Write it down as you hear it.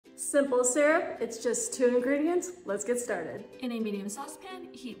Simple syrup, it's just 2 ingredients. Let's get started. In a medium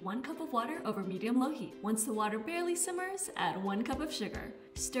saucepan, heat 1 cup of water over medium-low heat. Once the water barely simmers, add 1 cup of sugar.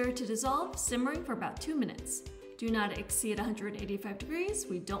 Stir to dissolve, simmering for about 2 minutes. Do not exceed 185 degrees.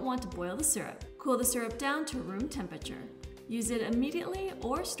 We don't want to boil the syrup. Cool the syrup down to room temperature. Use it immediately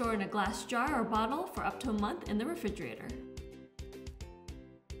or store in a glass jar or bottle for up to a month in the refrigerator.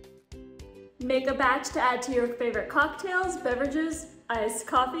 Make a batch to add to your favorite cocktails, beverages, iced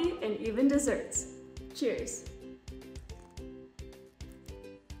coffee, and even desserts. Cheers!